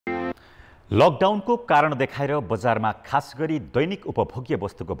लकडाउनको कारण देखाएर बजारमा खास गरी दैनिक उपभोग्य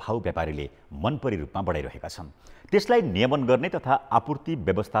वस्तुको भाव व्यापारीले मनपरी रूपमा बढाइरहेका छन्। त्यसलाई नियमन गर्ने तथा आपूर्ति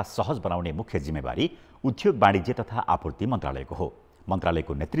व्यवस्था सहज बनाउने मुख्य जिम्मेवारी उद्योग वाणिज्य तथा आपूर्ति मन्त्रालयको हो।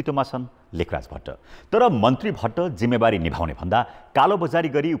 मन्त्रालयको नेतृत्वमा छन् लेखराज भट्ट। तर मन्त्री भट्ट जिम्मेवारी निभाउने भन्दा कालोबजारी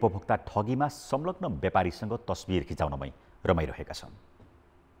गरी उपभोक्ता ठगीमा संलग्न व्यापारीसँग तस्बिर खिचाउनमै रमाइरहेका छन्।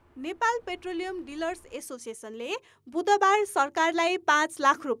 नेपाल पेट्रोलियम डिलर्स एसोसिएसनले बुधबार सरकारलाई 5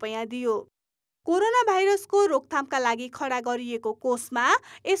 लाख रुपैयाँ दियो। कोरोना भाइरसको रोकथामका लागि खडा गरिएको कोषमा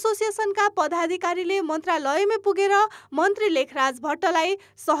एसोसिएसनका पदाधिकारीले मन्त्रालयमै पुगेर मन्त्री लेखराज भट्टलाई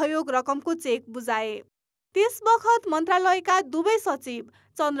सहयोग रकमको चेक बुझाए। त्यसबखत मन्त्रालयका दुवै सचिव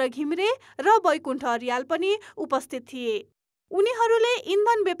चन्द्र घिमिरे र वैकुण्ठ अर्याल पनि उपस्थित थिए। उनीहरूले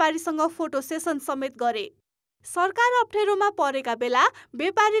इन्धन व्यापारीसँग फोटो सेसन समेत गरे। सरकार अप्ठ्यारोमा परेका बेला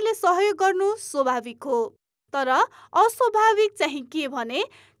व्यापारीले सहयोग गर्नु स्वाभाविक हो, तर अस्वाभाविक चाहिँ के भने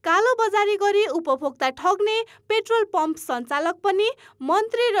कालोबजारी गरी उपभोक्ता ठग्ने पेट्रोल पम्प सञ्चालक पनि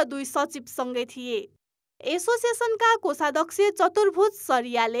मन्त्री र 2 सचिव सँगै थिए। एसोसिएसनका कोषाध्यक्ष चतुर्भुज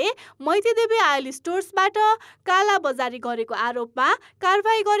सरियाले मैतीदेवी आयल स्टोर्सबाट कालाबजारी गरेको आरोपमा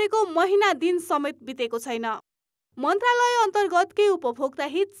कारबाही गरेको महिना दिन समेत बितेको छैन। मन्त्रालय अन्तर्गतकै उपभोक्ता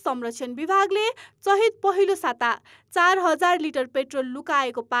हित संरक्षण विभागले चहित पहिलो साता 4000 लिटर पेट्रोल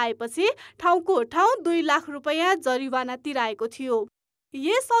लुकाएको पाएपछि ठाउँको ठाउँ 2 लाख रुपैयाँ जरिवाना तिराएको थियो।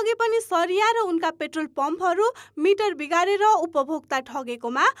 यसअघि पनि सरिया र उनका पेट्रोल पम्पहरू मिटर बिगारेर उपभोक्ता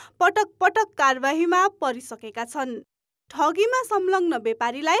ठगेकोमा पटक पटक कारबाहीमा परिसकेका छन्। ठगीमा संलग्न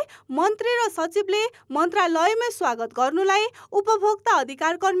व्यापारीलाई मन्त्री र सचिवले मन्त्रालयमै स्वागत गर्नुलाई उपभोक्ता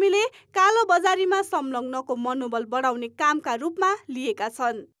अधिकार कर्मीले कालोबजारीमा संलग्नको मनोबल बढाउने कामका रूपमा लिएका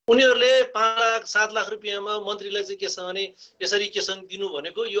छन्। उनीहरूले 5 लाख 7 लाख रुपैयाँमा मन्त्रीलाई चाहिँ केसँग भने यसरी केसँग दिनु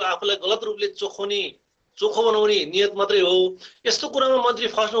भनेको यो आफूलाई गलत रूपले चोखो बनाउने नियत मात्रै हो। यस्तो कुरामा मन्त्री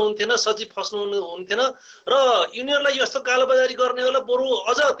फस्नु हुन्थेन, सचिव फस्नु हुन्थेन र यिनीहरूलाई यस्तो कालोबजारी गर्नेहरूलाई बरु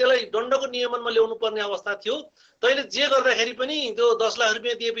अझ त्यसलाई दण्डको नियमनमा ल्याउनु पर्ने अवस्था थियो। तैले जे गर्दाखेरि पनि त्यो 10 लाख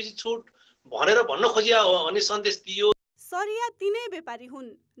रुपैयाँ दिएपछि छुट भनेर भन्न खोजिया हो भन्ने सन्देश दियो। सरिया तिनै व्यापारी हुन्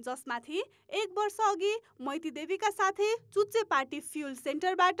जसमाथि 1 वर्ष अघि मैतीदेवीका साथै चुच्चे पार्टी फ्युल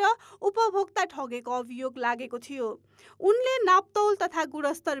सेन्टरबाट उपभोक्ता ठगेको अभियोग लागेको थियो। उनले नापतौल तथा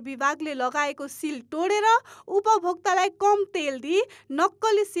गुणस्तर विभागले लगाएको सिल तोडेर उपभोक्तालाई कम तेल दिई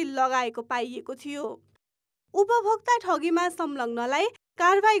नक्कली सिल लगाएको पाइएको थियो। उपभोक्ता ठगीमा संलग्नलाई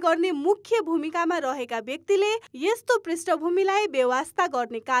कारबाही गर्ने मुख्य भूमिकामा रहेका व्यक्तिले यस्तो पृष्ठभूमिलाई बेवास्ता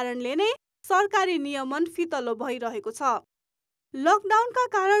गर्ने कारणले नै सरकारी नियमन फितलो भइरहेको छ। लकडाउनका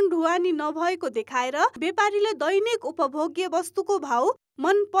कारण ढुवानी नभएको देखाएर व्यापारीले दैनिक उपभोग्य वस्तुको भाउ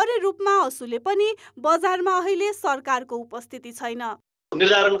मनपरे रूपमा असुले पनि बजारमा अहिले सरकारको उपस्थिति छैन।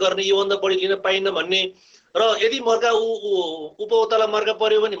 निर्धारण गर्ने योभन्दा बढी लिन पाइन्न भन्ने र यदि मर्का उपभोक्तालाई मर्का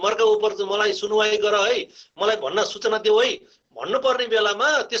पर्यो भने मर्का उप मलाई सुनवाई गर है, मलाई भन्न सूचना देऊ है भन्नुपर्ने बेलामा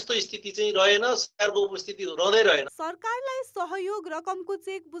त्यस्तो स्थिति चाहिँ रहेन, सरकारको उपस्थिति रहँदै रहेन। सरकारलाई सहयोग रकमको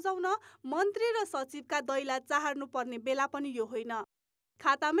चेक बुझाउन मन्त्री र सचिवका दैला चाहर्नु पर्ने बेला पनि यो होइन।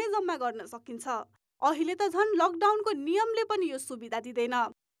 खातामै जम्मा गर्न सकिन्छ। अहिले त झन् लकडाउनको नियमले पनि यो सुविधा दिँदैन।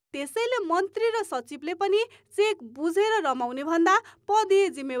 त्यसैले मन्त्री र सचिवले पनि चेक बुझेर रमाउने भन्दा पदीय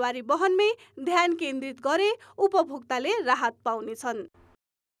जिम्मेवारी वहनमै ध्यान केन्द्रित गरे उपभोक्ताले राहत पाउनेछन्।